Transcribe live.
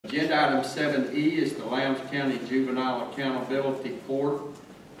Agenda item 7E is the Lowndes County Juvenile Accountability Court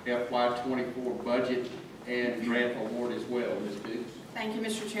FY24 budget and grant award as well. Ms. Dukes. Thank you,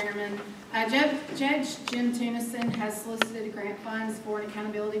 Mr. Chairman. Judge Jim Tunison has solicited grant funds for an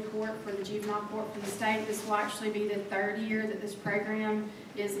accountability court for the juvenile court for the state. This will actually be the third year that this program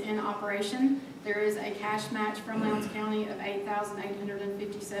is in operation. There is a cash match from Lowndes County of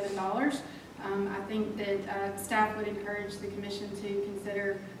 $8,857. I think that staff would encourage the commission to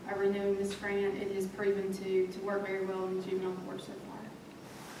consider renewing this grant. It is proven to work very well in the juvenile court so far.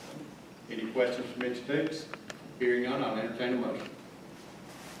 Any questions from Ms. Dukes? Hearing none, I'll entertain a motion.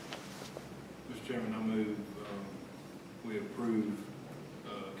 Mr. Chairman, I move we approve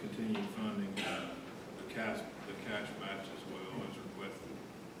continued funding the cash match as well as requested.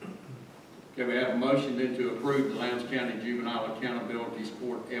 Okay, we have a motion then to approve the Lowndes County Juvenile Accountability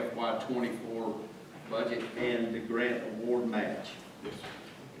Court FY24 budget and the grant award match. Yes.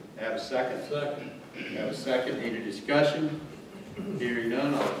 Have a second? Second. Have a second. Any discussion? Hearing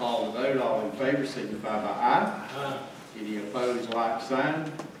none, I'll call the vote. All in favor signify by aye. Aye. Any opposed, like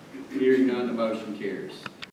sign. Hearing none, the motion carries.